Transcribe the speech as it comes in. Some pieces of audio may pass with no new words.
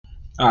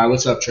All right,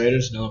 what's up,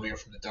 traders? Noam here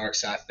from the Dark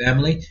Side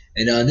family,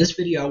 and in this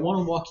video, I want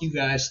to walk you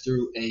guys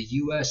through a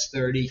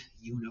US30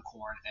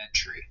 unicorn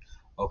entry.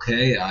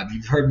 Okay,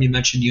 you've heard me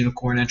mention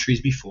unicorn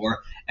entries before,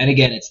 and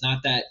again, it's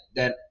not that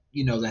that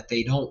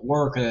they don't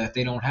work or that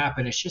they don't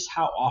happen. It's just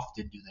how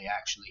often do they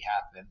actually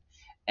happen,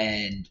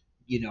 and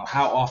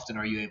how often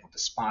are you able to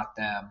spot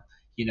them?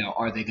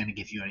 Are they going to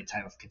give you any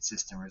type of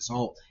consistent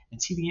result? And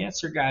see, the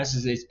answer, guys,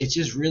 is it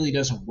just really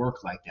doesn't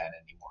work like that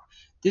anymore.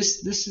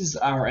 This is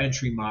our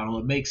entry model.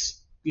 It makes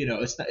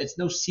it's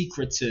no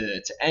secret to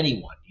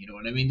anyone. You know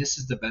what I mean? This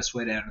is the best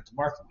way to enter the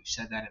market. We've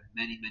said that in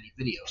many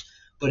videos.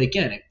 But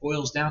again, it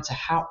boils down to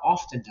how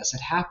often does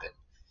it happen?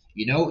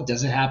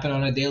 Does it happen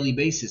on a daily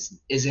basis?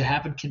 Is it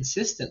happen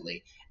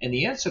consistently? And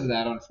the answer to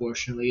that,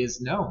 unfortunately, is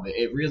no.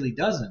 It really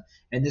doesn't.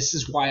 And this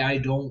is why I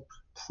don't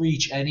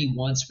preach any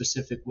one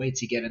specific way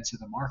to get into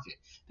the market.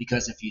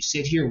 Because if you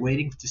sit here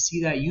waiting to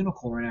see that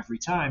unicorn every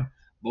time,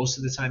 most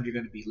of the time you're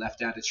going to be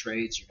left out of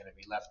trades. You're going to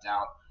be left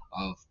out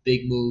of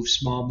big moves,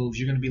 small moves.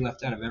 You're going to be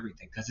left out of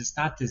everything because it's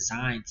not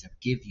designed to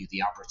give you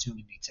the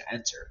opportunity to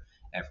enter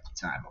every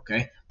time,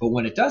 okay? But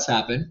when it does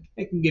happen,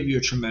 it can give you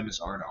a tremendous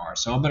R to R.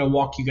 So I'm going to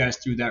walk you guys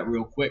through that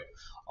real quick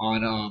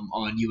on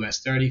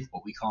US30,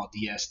 what we call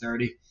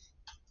DS30.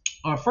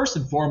 First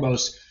and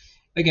foremost,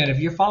 again, if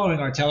you're following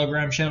our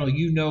Telegram channel,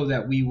 you know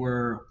that we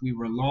were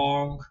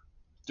long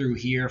through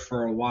here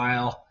for a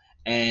while,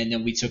 and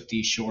then we took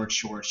these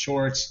shorts.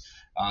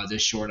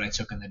 This short I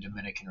took in the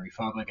Dominican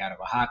Republic out of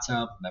a hot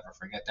tub. Never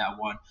forget that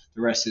one.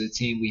 The rest of the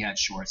team, we had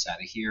shorts out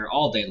of here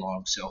all day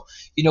long. So,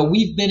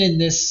 we've been in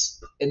this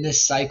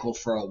cycle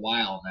for a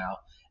while now,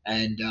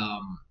 and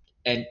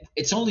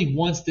it's only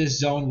once this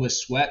zone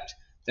was swept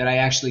that I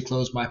actually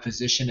closed my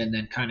position and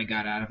then kind of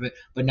got out of it.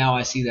 But now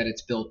I see that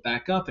it's built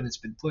back up and it's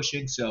been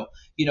pushing. So,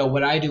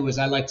 what I do is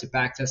I like to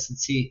backtest and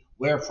see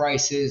where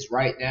price is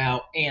right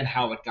now and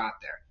how it got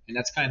there. And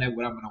that's kind of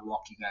what I'm going to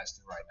walk you guys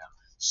through right now.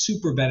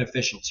 Super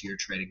beneficial to your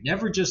trading.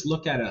 Never just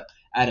look at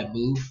a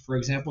move, for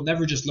example.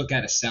 Never just look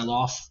at a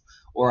sell-off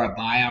or a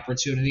buy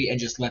opportunity and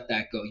just let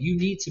that go. You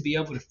need to be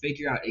able to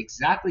figure out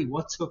exactly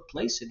what took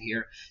place in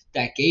here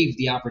that gave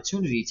the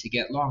opportunity to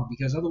get long,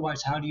 because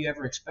otherwise, how do you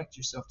ever expect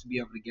yourself to be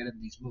able to get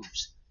in these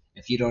moves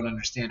if you don't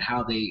understand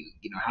how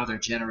they're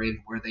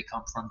generated, where they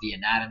come from, the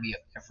anatomy of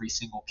every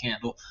single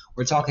candle?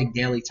 We're talking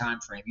daily time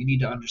frame. You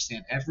need to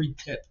understand every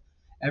pip,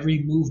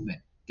 every movement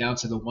down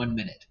to the 1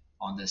 minute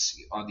on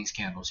these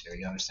candles here.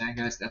 You understand,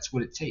 guys? That's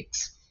what it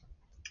takes.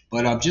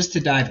 But just to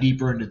dive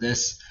deeper into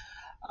this,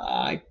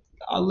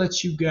 I'll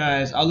let you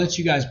guys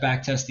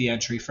back test the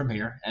entry from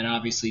here, and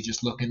obviously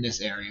just look in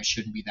this area. It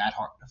shouldn't be that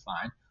hard to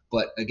find.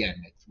 But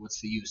again, what's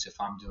the use if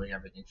I'm doing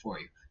everything for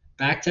you?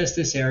 Back test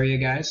this area,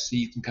 guys, so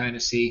you can kind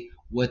of see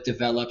what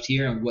developed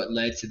here and what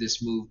led to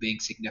this move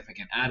being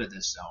significant out of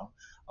this zone.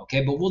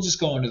 Okay, but we'll just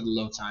go into the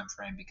low time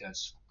frame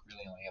because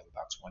really only have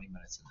about 20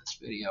 minutes in this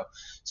video.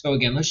 So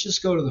again, let's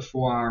just go to the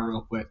 4-hour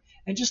real quick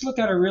and just look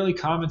at a really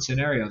common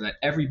scenario that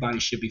everybody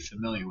should be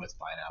familiar with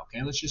by now.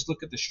 Okay, let's just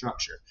look at the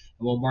structure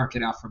and we'll mark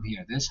it out from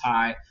here. This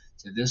high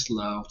to this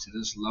low to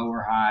this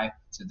lower high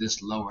to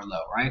this lower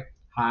low, right?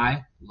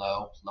 High,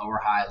 low,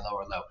 lower high,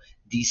 lower low.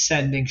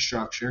 Descending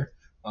structure,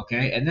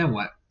 okay? And then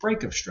what?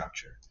 Break of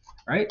structure,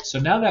 right? So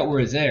now that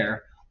we're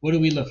there, what are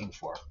we looking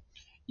for?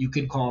 You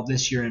can call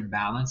this your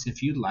imbalance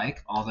if you'd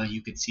like, although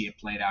you could see it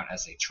played out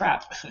as a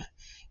trap.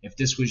 If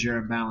this was your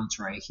imbalance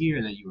right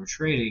here that you were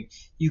trading,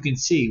 you can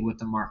see what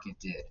the market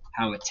did,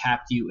 how it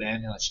tapped you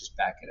in. Let's just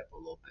back it up a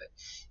little bit.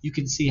 You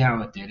can see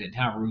how it did it and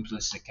how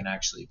ruthless it can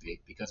actually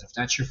be. Because if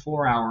that's your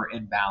 4-hour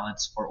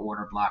imbalance or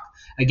order block,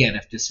 again,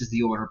 if this is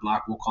the order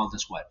block, we'll call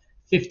this what?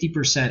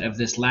 50% of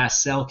this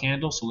last sell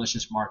candle. So let's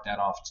just mark that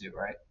off too,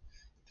 right?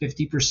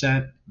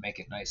 50%, make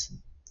it nice and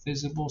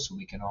visible so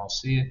we can all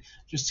see it,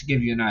 just to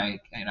give you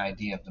an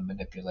idea of the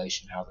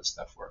manipulation, how this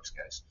stuff works,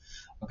 guys.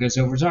 Okay,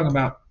 so if we're talking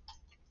about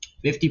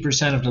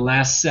 50% of the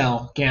last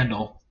sell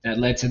candle that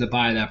led to the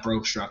buy that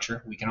broke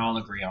structure, we can all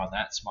agree on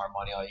that. Smart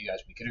money, all you guys,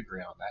 we can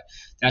agree on that.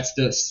 That's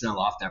the sell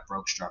off that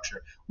broke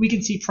structure. We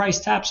can see price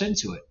taps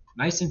into it.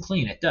 Nice and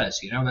clean, it does.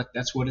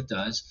 That's what it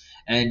does.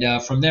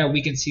 And from there,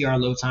 we can see our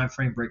low time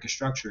frame break of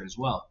structure as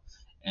well.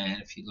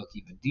 And if you look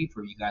even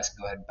deeper, you guys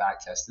can go ahead and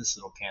back test this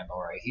little candle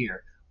right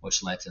here,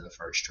 which led to the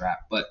first trap.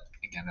 But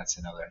again, that's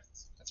a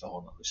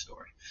whole nother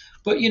story.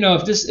 But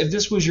if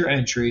this was your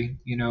entry,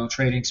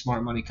 trading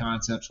smart money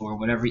concepts or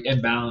whatever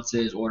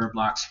imbalances, order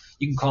blocks,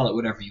 you can call it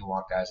whatever you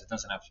want, guys. It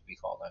doesn't have to be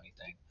called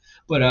anything.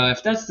 But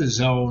if that's the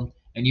zone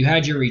and you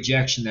had your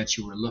rejection that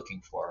you were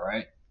looking for,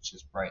 right? Let's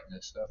just brighten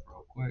this up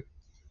real quick.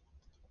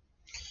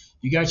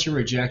 You got your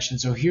rejection,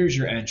 so here's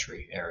your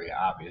entry area,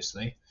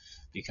 obviously,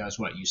 because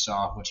what you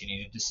saw, what you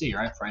needed to see,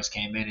 right? Price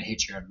came in and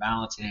hit your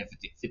imbalance and hit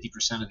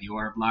 50% of the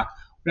order block.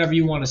 Whatever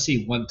you want to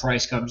see. When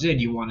price comes in,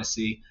 you want to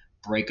see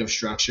break of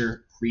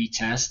structure,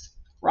 retest,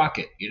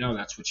 rocket.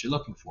 That's what you're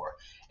looking for.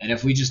 And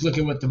if we just look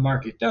at what the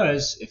market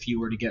does, if you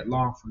were to get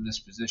long from this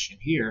position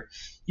here,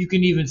 you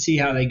can even see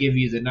how they give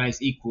you the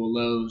nice equal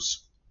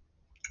lows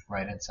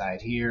right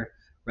inside here,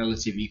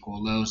 relative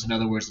equal lows. In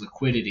other words,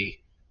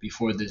 liquidity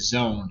before the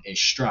zone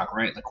is struck,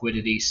 right?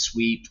 Liquidity,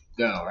 sweep,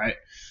 go, right?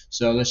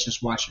 So let's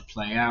just watch it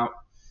play out.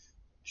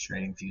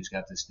 TradingView's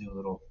got this new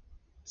little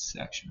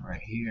section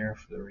right here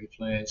for the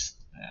replays.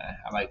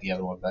 I like the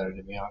other one better,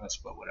 to be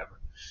honest, but whatever.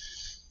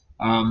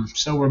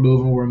 So we're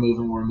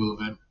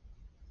moving.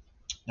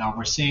 Now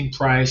we're seeing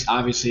price.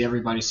 Obviously,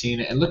 everybody's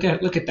seeing it, and look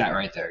at that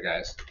right there,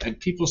 guys. And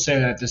people say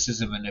that this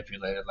isn't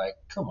manipulated. Like,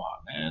 come on,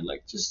 man.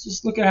 Like,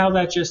 just look at how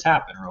that just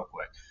happened, real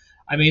quick.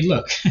 I mean,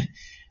 look,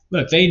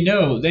 look. They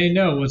know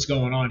what's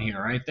going on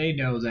here, right? They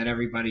know that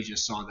everybody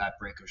just saw that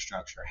break of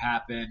structure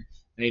happen.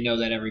 They know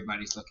that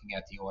everybody's looking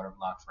at the order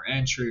block for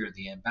entry or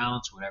the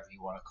imbalance, whatever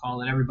you want to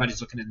call it. Everybody's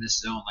looking in this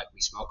zone, like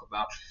we spoke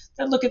about.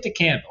 Then look at the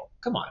candle.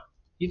 Come on.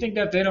 You think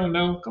that they don't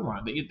know? Come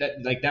on,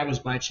 that was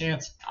by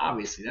chance?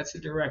 Obviously, that's a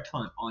direct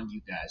hunt on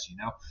you guys, you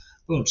know?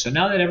 Boom. So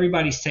now that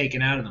everybody's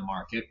taken out of the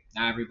market,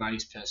 now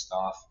everybody's pissed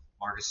off.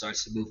 Market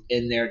starts to move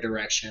in their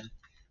direction.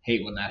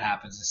 Hate when that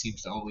happens. It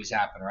seems to always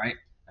happen, right?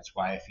 That's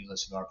why if you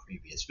listen to our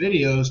previous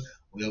videos,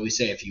 we always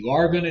say if you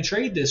are going to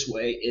trade this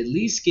way, at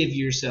least give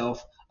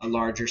yourself a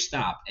larger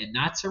stop. And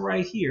not to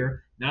right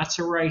here,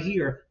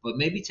 but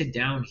maybe to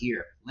down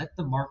here. Let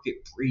the market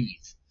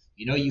breathe.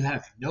 You know, you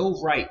have no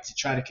right to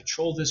try to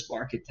control this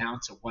market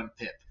down to 1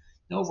 pip.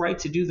 No right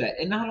to do that.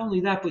 And not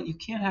only that, but you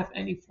can't have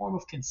any form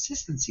of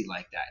consistency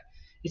like that.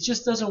 It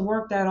just doesn't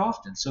work that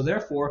often. So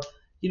therefore,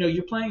 you know,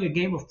 you're playing a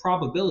game of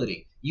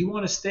probability. You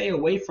want to stay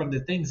away from the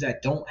things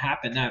that don't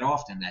happen that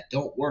often, that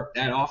don't work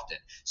that often.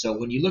 So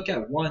when you look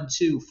at 1,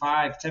 2,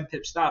 5, 10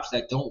 pip stops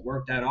that don't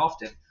work that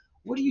often,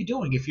 what are you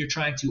doing if you're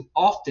trying to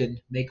often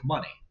make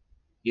money?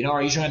 You know,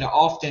 are you trying to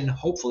often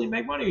hopefully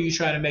make money, or are you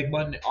trying to make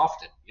money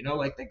often? You know,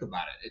 like, think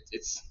about it.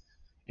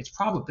 It's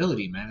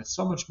probability, man. It's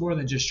so much more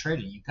than just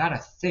trading. You got to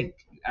think.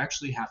 You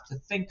actually have to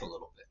think a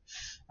little bit.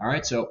 All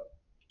right, so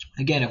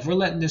again, if we're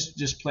letting this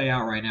just play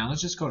out right now,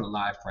 let's just go to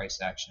live price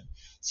action,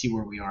 see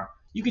where we are.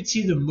 You could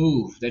see the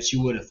move that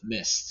you would have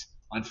missed,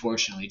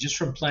 unfortunately, just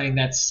from playing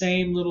that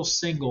same little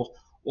single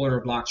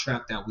order block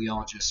trap that we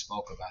all just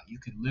spoke about. You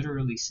can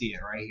literally see it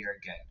right here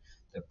again.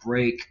 The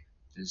break,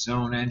 the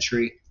zone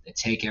entry, they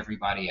take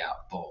everybody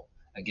out. Boom.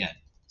 Again,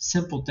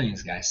 simple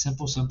things, guys.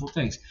 Simple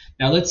things.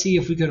 Now let's see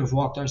if we could have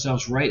walked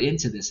ourselves right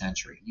into this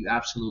entry. You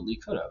absolutely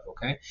could have,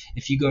 okay?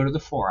 If you go to the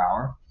 4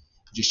 hour,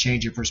 just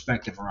change your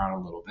perspective around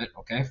a little bit,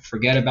 okay?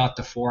 Forget about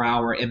the 4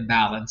 hour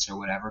imbalance or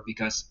whatever,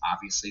 because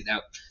obviously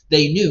that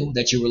they knew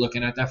that you were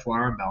looking at that 4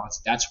 hour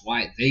imbalance. That's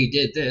why they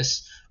did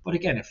this. But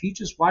again, if you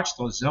just watch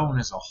the zone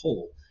as a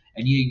whole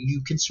and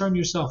you concern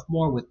yourself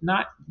more with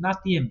not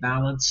the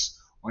imbalance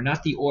or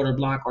not the order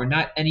block or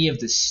not any of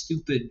the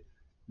stupid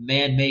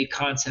man-made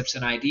concepts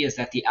and ideas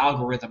that the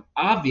algorithm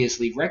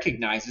obviously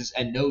recognizes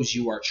and knows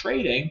you are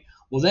trading,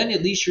 well, then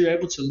at least you're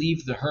able to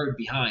leave the herd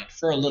behind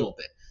for a little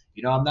bit.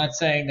 You know, I'm not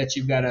saying that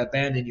you've got to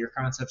abandon your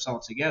concepts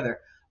altogether,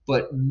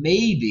 but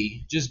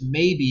maybe, just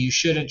maybe, you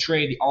shouldn't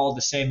trade all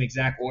the same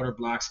exact order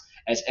blocks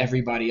as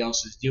everybody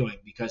else is doing,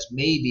 because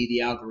maybe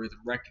the algorithm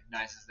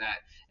recognizes that,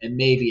 and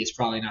maybe it's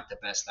probably not the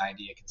best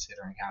idea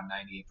considering how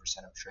 98%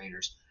 of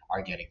traders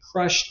are getting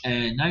crushed,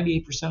 and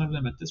 98% of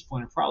them at this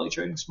point are probably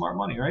trading smart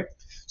money, right?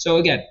 So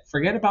again,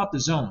 forget about the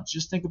zones.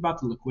 Just think about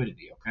the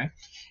liquidity, okay?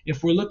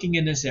 If we're looking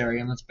in this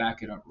area, and let's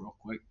back it up real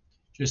quick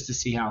just to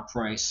see how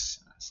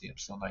price, see, I'm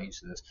still not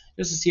used to this,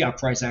 just to see how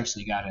price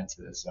actually got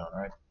into this zone,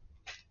 right?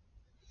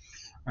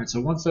 All right,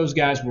 so once those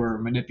guys were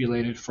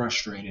manipulated,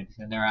 frustrated,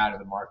 and they're out of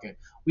the market,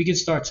 we can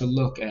start to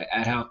look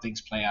at how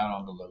things play out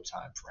on the low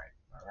time frame,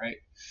 all right?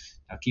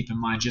 Now keep in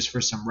mind, just for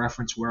some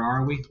reference, where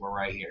are we? We're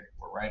right here.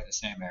 We're right in the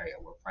same area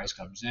where price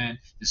comes in.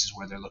 This is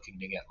where they're looking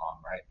to get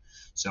long, right?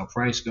 So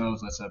price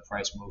goes, let's let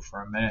price move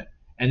for a minute,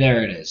 and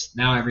there it is.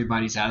 Now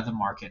everybody's out of the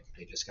market.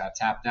 They just got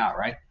tapped out,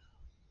 right?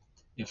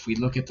 If we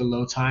look at the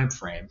low time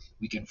frame,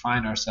 we can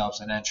find ourselves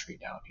an entry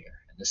down here.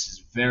 And this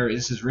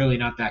is really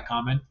not that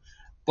common.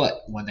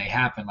 But when they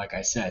happen, like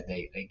I said,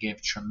 they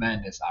give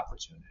tremendous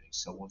opportunities.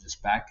 So we'll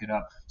just back it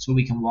up so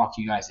we can walk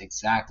you guys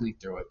exactly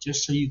through it,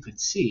 just so you can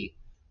see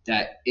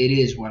that it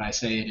is what I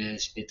say it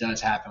is. It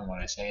does happen when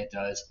I say it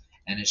does,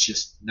 and it's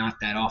just not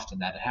that often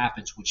that it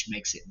happens, which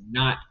makes it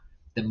not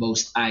the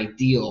most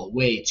ideal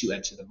way to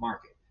enter the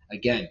market.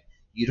 Again,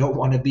 you don't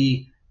want to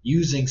be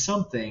using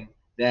something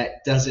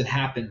that doesn't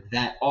happen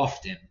that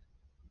often.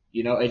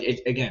 You know,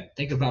 again,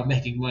 think about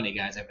making money,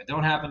 guys. If it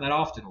don't happen that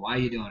often, why are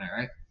you doing it,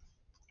 right?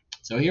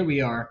 So here we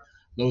are,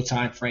 low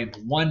time frame,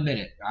 1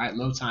 minute. All right,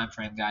 low time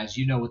frame, guys.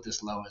 You know what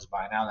this low is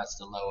by now. That's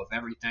the low of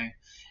everything.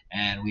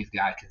 And we've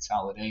got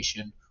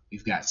consolidation.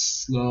 We've got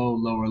slow,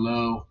 lower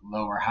low,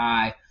 lower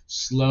high,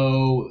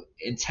 slow,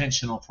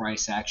 intentional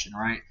price action,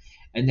 right?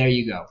 And there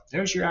you go.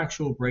 There's your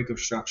actual break of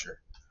structure.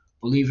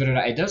 Believe it or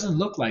not, it doesn't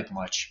look like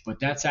much, but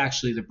that's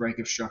actually the break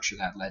of structure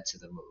that led to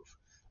the move.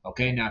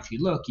 Okay, now if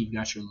you look, you've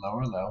got your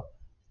lower low,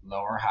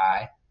 lower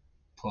high,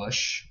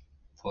 push,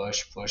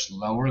 push,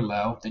 lower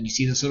low. Then you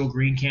see this little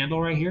green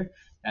candle right here?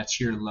 That's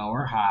your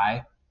lower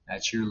high.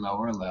 That's your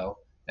lower low.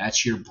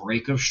 That's your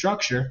break of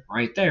structure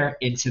right there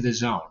into the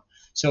zone.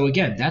 So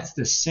again, that's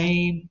the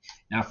same.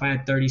 Now if I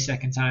had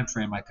 30-second time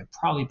frame, I could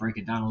probably break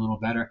it down a little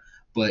better.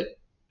 But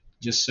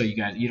just so you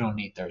don't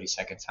need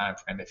 30-second time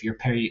frame. If you're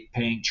paying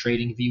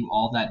TradingView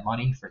all that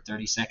money for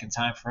 30-second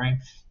time frame,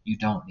 you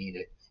don't need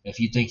it. If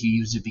you think you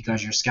use it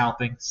because you're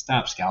scalping,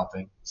 stop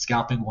scalping.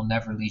 Scalping will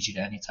never lead you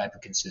to any type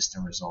of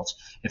consistent results.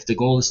 If the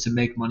goal is to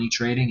make money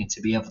trading and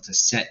to be able to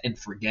set and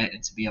forget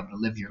and to be able to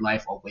live your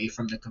life away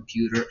from the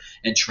computer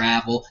and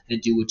travel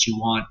and do what you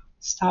want,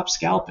 stop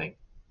scalping.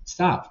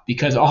 Stop,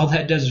 because all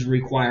that does is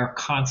require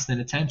constant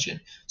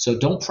attention. So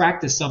don't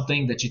practice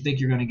something that you think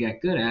you're going to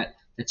get good at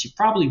that you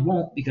probably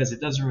won't, because it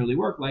doesn't really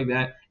work like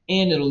that,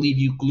 and it'll leave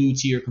you glued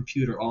to your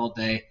computer all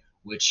day,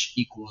 which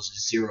equals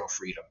zero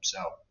freedom. So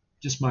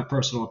just my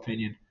personal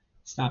opinion,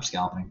 stop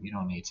scalping. You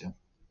don't need to.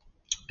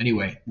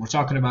 Anyway, we're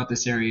talking about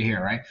this area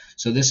here, right?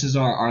 So this is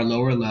our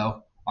lower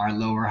low, our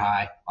lower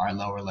high, our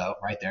lower low,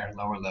 right there,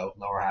 lower low,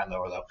 lower high,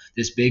 lower low.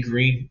 This big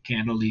green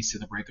candle leads to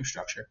the break of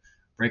structure,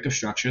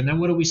 and then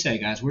what do we say,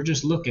 guys? We're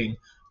just looking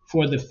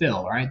for the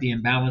fill, right? The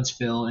imbalance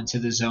fill into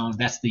the zone.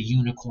 That's the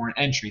unicorn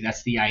entry.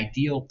 That's the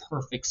ideal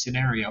perfect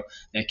scenario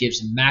that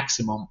gives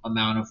maximum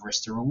amount of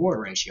risk to reward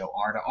ratio,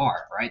 R to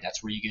R, right?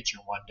 That's where you get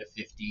your 1 to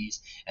 50s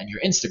and your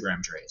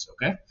Instagram trades,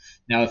 okay?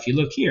 Now, if you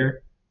look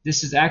here,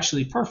 this is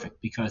actually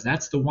perfect because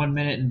that's the 1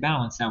 minute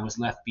imbalance that was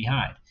left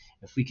behind.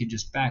 If we could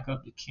just back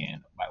up the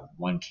candle by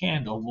one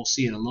candle, we'll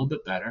see it a little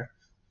bit better.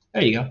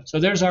 There you go. So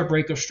there's our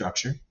break of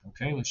structure.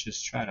 Okay, let's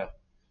just try to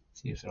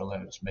see if it'll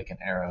let us make an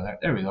arrow there.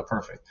 There we go.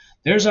 Perfect.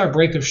 There's our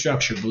break of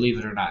structure, believe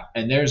it or not.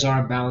 And there's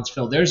our imbalance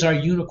fill. There's our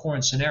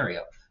unicorn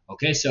scenario.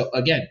 Okay, so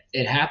again,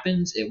 it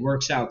happens. It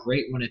works out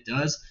great when it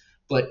does,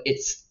 but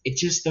it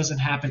just doesn't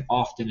happen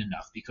often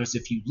enough, because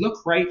if you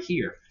look right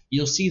here,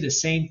 you'll see the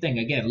same thing.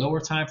 Again,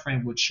 lower time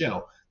frame would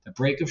show the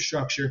break of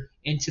structure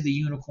into the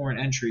unicorn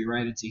entry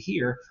right into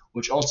here,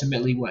 which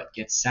ultimately what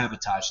gets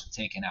sabotaged and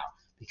taken out.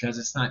 Because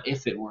it's not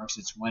if it works,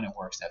 it's when it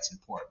works that's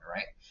important,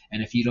 right?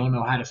 And if you don't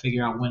know how to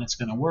figure out when it's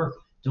going to work,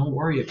 don't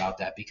worry about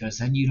that, because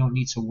then you don't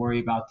need to worry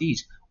about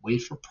these.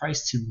 Wait for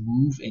price to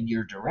move in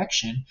your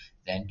direction,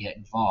 then get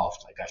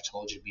involved. Like I've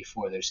told you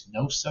before, there's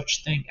no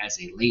such thing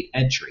as a late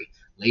entry.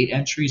 Late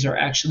entries are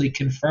actually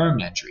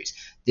confirmed entries.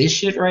 This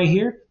shit right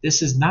here,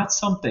 this is not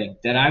something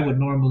that I would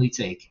normally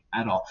take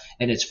at all.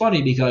 And it's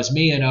funny because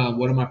me and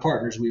one of my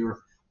partners, we were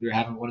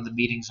having one of the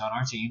meetings on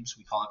our teams.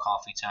 We call it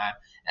coffee time.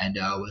 And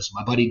it was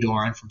my buddy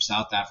Doran from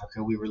South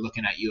Africa. We were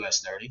looking at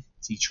US30.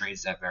 He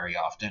trades that very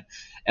often.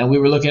 And we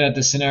were looking at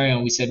the scenario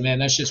and we said, man,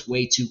 that's just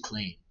way too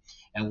clean.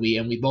 And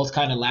we both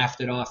kind of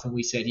laughed it off and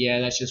we said, yeah,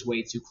 that's just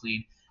way too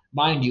clean.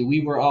 Mind you,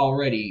 we were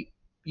already,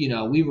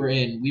 we were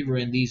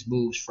in these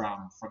moves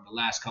from the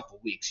last couple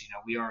of weeks.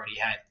 We already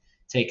had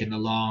taken the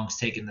longs,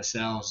 taken the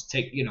sells,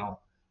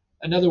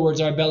 in other words,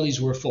 our bellies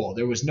were full.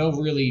 There was no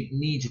really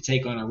need to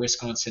take on a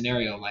risk-on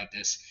scenario like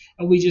this.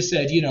 And we just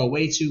said,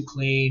 way too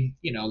clean,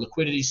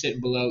 liquidity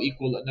sitting below,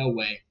 equal, no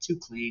way, too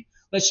clean.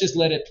 Let's just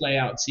let it play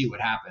out and see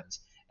what happens.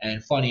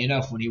 And funny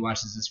enough, when he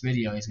watches this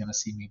video, he's going to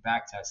see me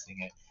back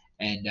testing it.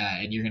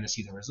 And you're going to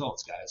see the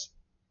results, guys.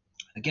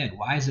 Again,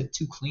 why is it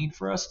too clean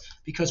for us?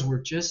 Because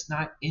we're just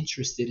not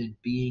interested in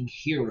being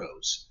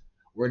heroes.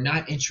 We're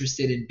not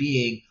interested in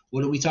being,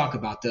 what do we talk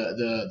about?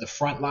 The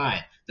front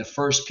line, the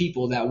first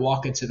people that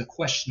walk into the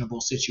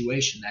questionable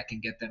situation that can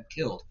get them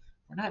killed.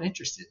 We're not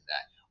interested in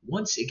that.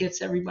 Once it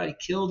gets everybody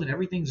killed and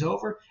everything's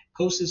over,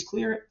 coast is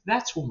clear,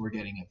 that's when we're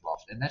getting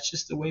involved. And that's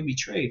just the way we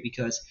trade,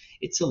 because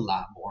it's a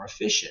lot more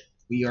efficient.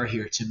 We are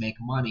here to make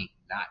money,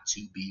 not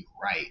to be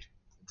right.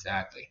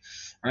 Exactly.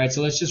 All right,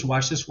 so let's just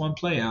watch this one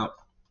play out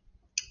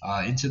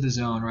into the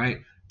zone, right?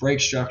 Break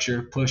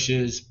structure,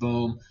 pushes,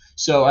 boom.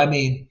 So,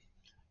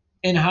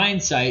 in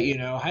hindsight,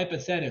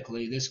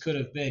 hypothetically, this could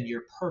have been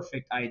your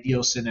perfect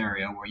ideal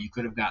scenario where you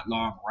could have got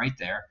long right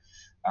there.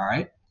 All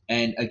right.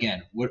 And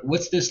again,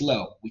 what's this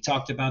low? We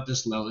talked about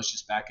this low. Let's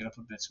just back it up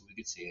a bit so we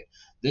could see it.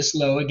 This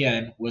low,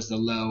 again, was the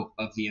low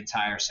of the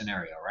entire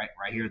scenario, right?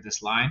 Right here,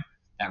 this line,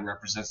 that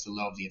represents the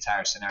low of the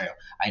entire scenario.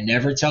 I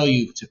never tell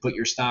you to put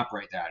your stop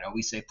right there. I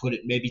always say put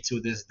it maybe to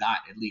this dot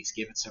at least.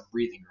 Give it some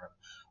breathing room.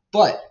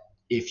 But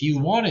if you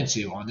wanted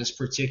to on this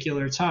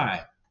particular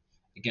time,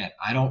 again,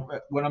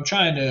 what I'm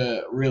trying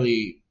to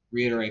really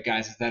reiterate,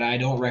 guys, is that I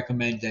don't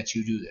recommend that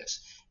you do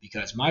this,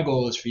 because my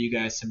goal is for you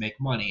guys to make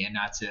money and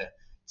not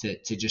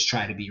to just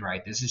try to be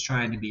right. This is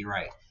trying to be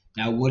right.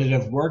 Now, would it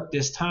have worked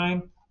this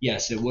time?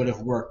 Yes, it would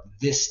have worked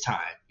this time.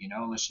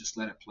 Let's just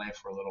let it play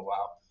for a little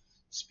while.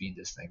 Speed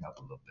this thing up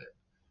a little bit.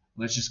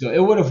 Let's just go.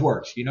 It would have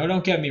worked.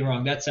 Don't get me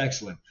wrong. That's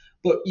excellent.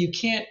 But you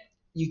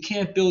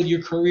can't build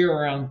your career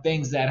around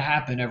things that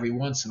happen every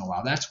once in a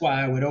while. That's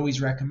why I would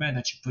always recommend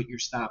that you put your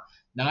stop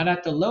not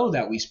at the low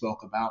that we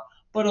spoke about,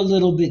 but a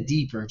little bit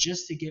deeper,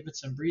 just to give it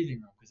some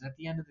breathing room. Because at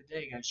the end of the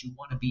day, guys, you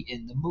want to be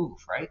in the move,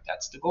 right?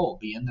 That's the goal,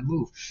 be in the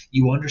move.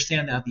 You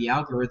understand that the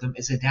algorithm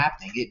is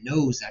adapting. It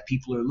knows that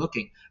people are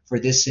looking for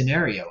this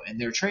scenario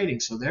and they're trading.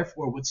 So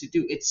therefore, what's it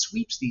do? It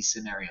sweeps these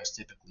scenarios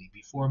typically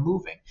before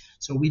moving.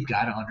 So we've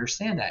got to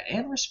understand that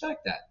and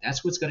respect that.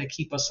 That's what's going to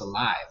keep us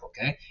alive,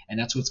 okay? And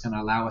that's what's going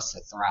to allow us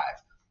to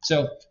thrive.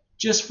 So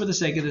just for the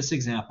sake of this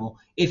example,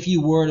 if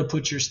you were to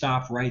put your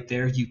stop right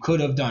there, you could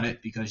have done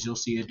it because you'll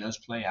see it does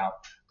play out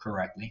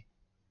correctly.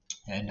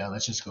 And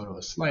let's just go to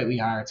a slightly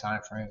higher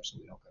time frame so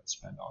we don't have to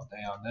spend all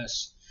day on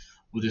this.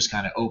 We'll just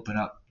kind of open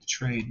up the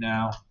trade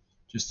now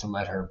just to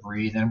let her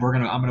breathe. And I'm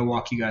gonna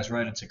walk you guys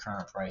right into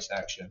current price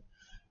action.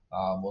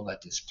 We'll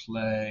let this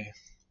play,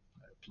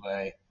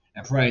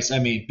 and price. I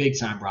mean, big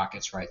time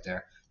rockets right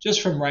there.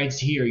 Just from right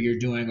here, you're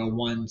doing a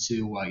 1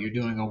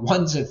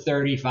 to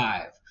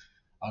 35.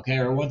 Okay,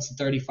 or 1 to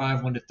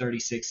 35, 1 to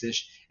 36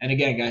 ish. And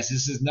again, guys,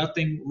 this is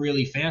nothing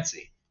really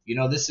fancy.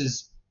 This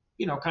is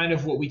kind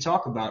of what we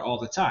talk about all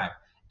the time.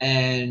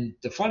 And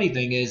the funny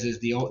thing is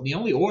the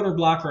only order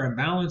blocker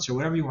imbalance or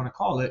whatever you want to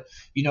call it,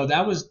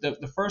 that was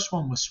the first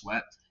one was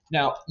swept.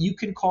 Now you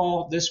can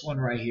call this one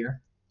right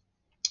here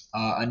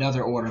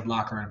another order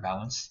blocker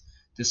imbalance.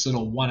 This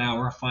little 1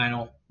 hour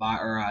final buy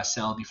or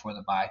sell before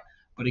the buy.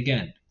 But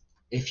again,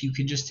 if you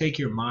can just take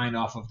your mind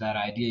off of that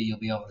idea, you'll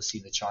be able to see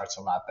the charts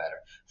a lot better.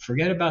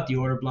 Forget about the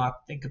order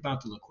block. Think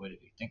about the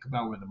liquidity. Think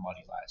about where the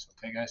money lies.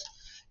 Okay, guys?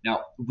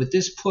 Now, with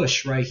this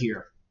push right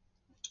here,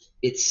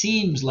 it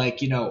seems like,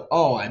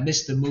 oh, I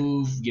missed the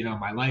move.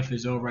 My life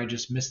is over. I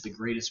just missed the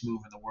greatest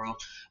move in the world.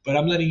 But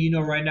I'm letting you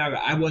know right now,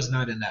 I was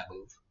not in that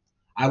move.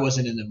 I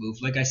wasn't in the move.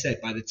 Like I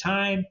said, by the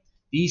time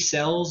these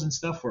sells and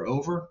stuff were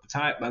over,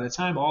 by the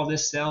time all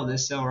this sell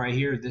right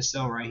here, this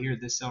sell right here,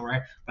 this sell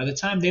right, by the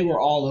time they were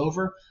all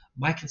over,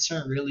 my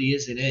concern really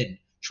isn't in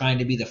trying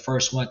to be the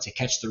first one to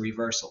catch the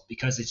reversal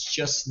because it's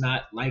just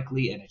not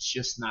likely and it's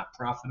just not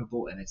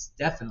profitable and it's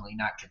definitely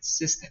not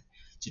consistent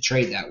to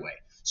trade that way.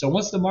 So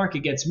once the market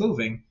gets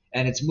moving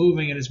and it's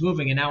moving and it's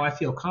moving and now I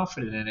feel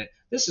confident in it,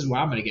 this is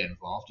where I'm going to get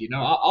involved.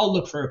 I'll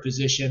look for a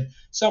position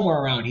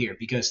somewhere around here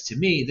because to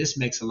me, this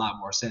makes a lot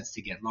more sense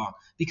to get long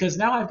because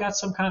now I've got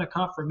some kind of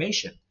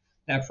confirmation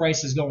that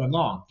price is going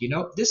long.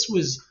 This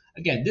was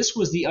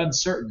the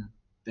uncertain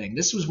thing.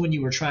 This was when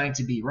you were trying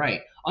to be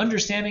right.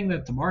 Understanding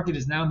that the market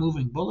is now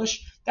moving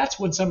bullish, that's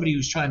when somebody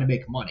who's trying to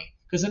make money.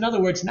 Because in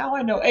other words, now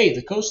I know, hey,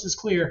 the coast is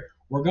clear.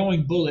 We're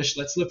going bullish.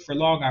 Let's look for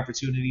long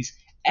opportunities.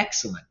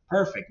 Excellent.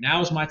 Perfect.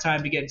 Now is my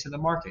time to get into the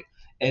market.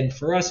 And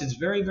for us, it's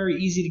very, very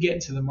easy to get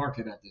into the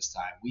market at this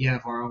time. We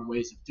have our own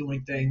ways of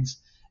doing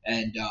things.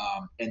 And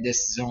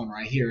this zone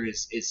right here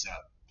is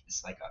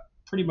like a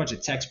pretty much a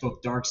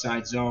textbook dark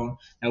side zone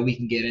that we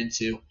can get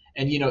into.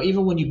 And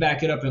even when you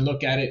back it up and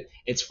look at it,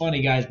 it's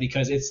funny, guys,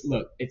 because it's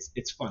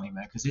funny,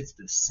 man, because it's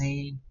the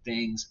same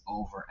things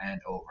over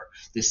and over.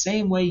 The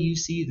same way you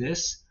see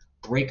this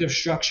break of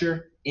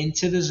structure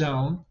into the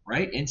zone,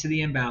 right, into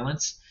the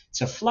imbalance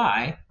to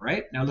fly,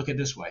 right? Now look at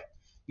this way.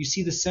 You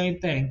see the same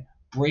thing,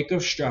 break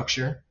of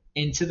structure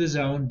into the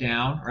zone,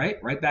 down,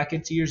 right back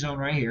into your zone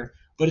right here.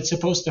 But it's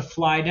supposed to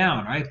fly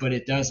down, right? But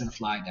it doesn't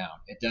fly down.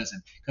 It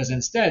doesn't, because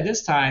instead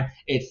this time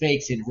it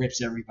fakes and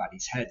rips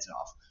everybody's heads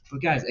off.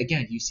 But guys,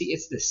 again, you see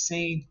it's the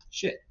same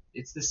shit.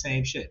 It's the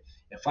same shit.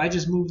 If I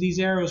just move these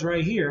arrows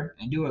right here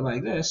and do it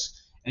like this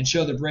and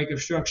show the break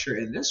of structure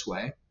in this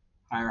way,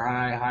 higher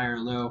high, higher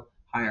low,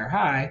 higher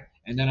high,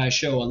 and then I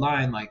show a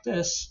line like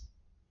this,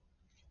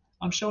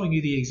 I'm showing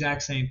you the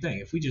exact same thing.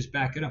 If we just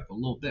back it up a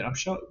little bit,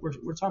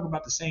 we're talking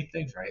about the same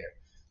things right here.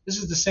 This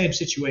is the same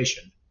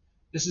situation.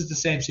 This is the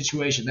same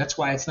situation. That's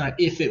why it's not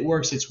if it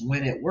works, it's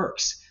when it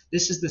works.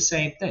 This is the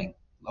same thing.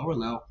 Lower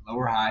low,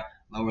 lower high,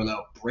 lower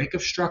low, break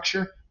of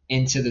structure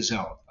into the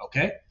zone,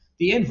 okay?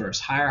 The inverse,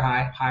 higher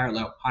high, higher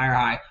low, higher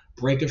high,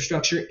 break of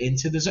structure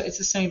into the zone. It's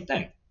the same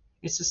thing.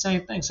 It's the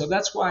same thing. So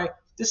that's why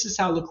this is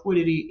how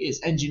liquidity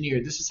is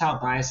engineered. This is how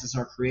biases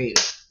are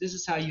created. This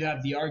is how you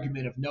have the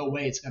argument of no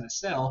way it's going to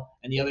sell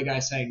and the other guy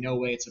saying no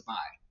way it's a buy.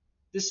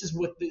 This is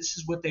what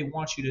they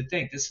want you to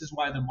think. This is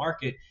why the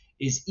market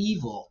is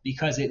evil,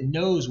 because it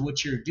knows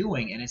what you're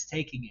doing and it's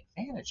taking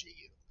advantage of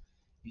you.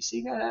 You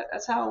see that?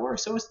 That's how it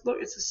works. So it's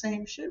the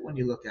same shit when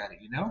you look at it,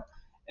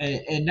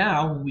 And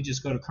now when we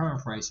just go to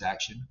current price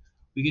action,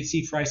 we can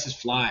see prices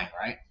flying,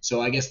 right?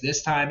 So I guess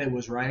this time it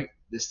was right,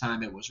 this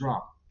time it was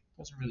wrong.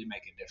 Doesn't really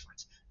make a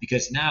difference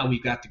because now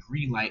we've got the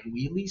green light and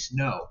we at least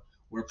know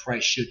where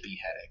price should be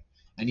heading.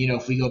 And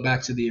if we go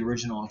back to the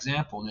original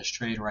example, this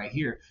trade right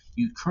here,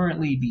 you'd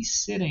currently be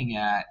sitting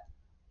at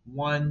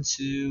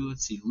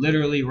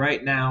literally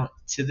right now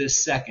to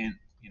this second,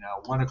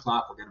 1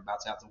 o'clock, we're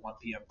about to have the 1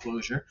 p.m.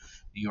 closure,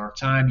 New York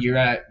time, you're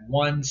at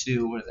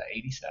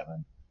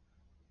 87?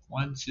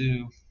 1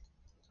 to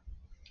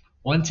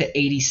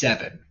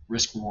 87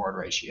 risk reward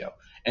ratio.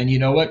 And you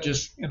know what?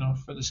 Just,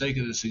 for the sake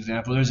of this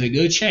example, there's a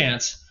good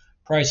chance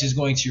price is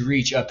going to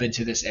reach up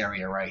into this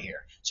area right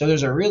here. So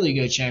there's a really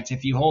good chance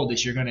if you hold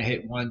this, you're going to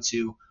hit 1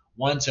 to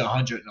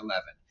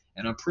 111.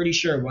 And I'm pretty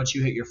sure once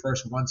you hit your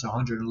first 1 to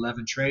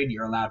 111 trade,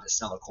 you're allowed to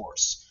sell a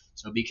course.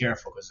 So be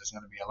careful because there's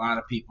going to be a lot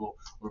of people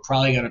who are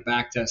probably going to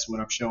backtest what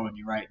I'm showing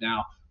you right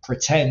now,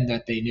 pretend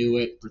that they knew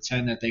it,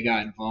 pretend that they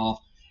got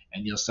involved,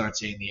 and you'll start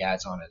seeing the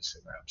ads on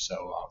Instagram.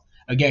 So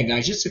again,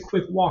 guys, just a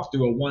quick walk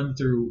through a 1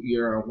 through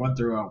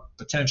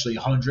potentially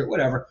 100,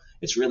 whatever.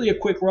 It's really a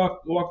quick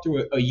walk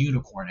through a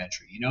unicorn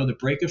entry. The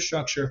break of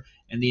structure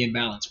and the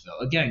imbalance fill.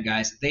 Again,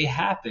 guys, they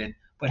happen,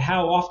 But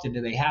how often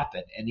do they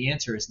happen? And the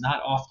answer is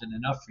not often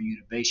enough for you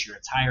to base your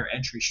entire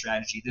entry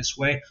strategy this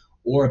way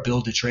or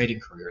build a trading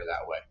career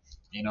that way.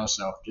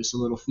 So just a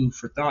little food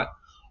for thought.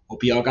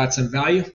 Hope y'all got some value.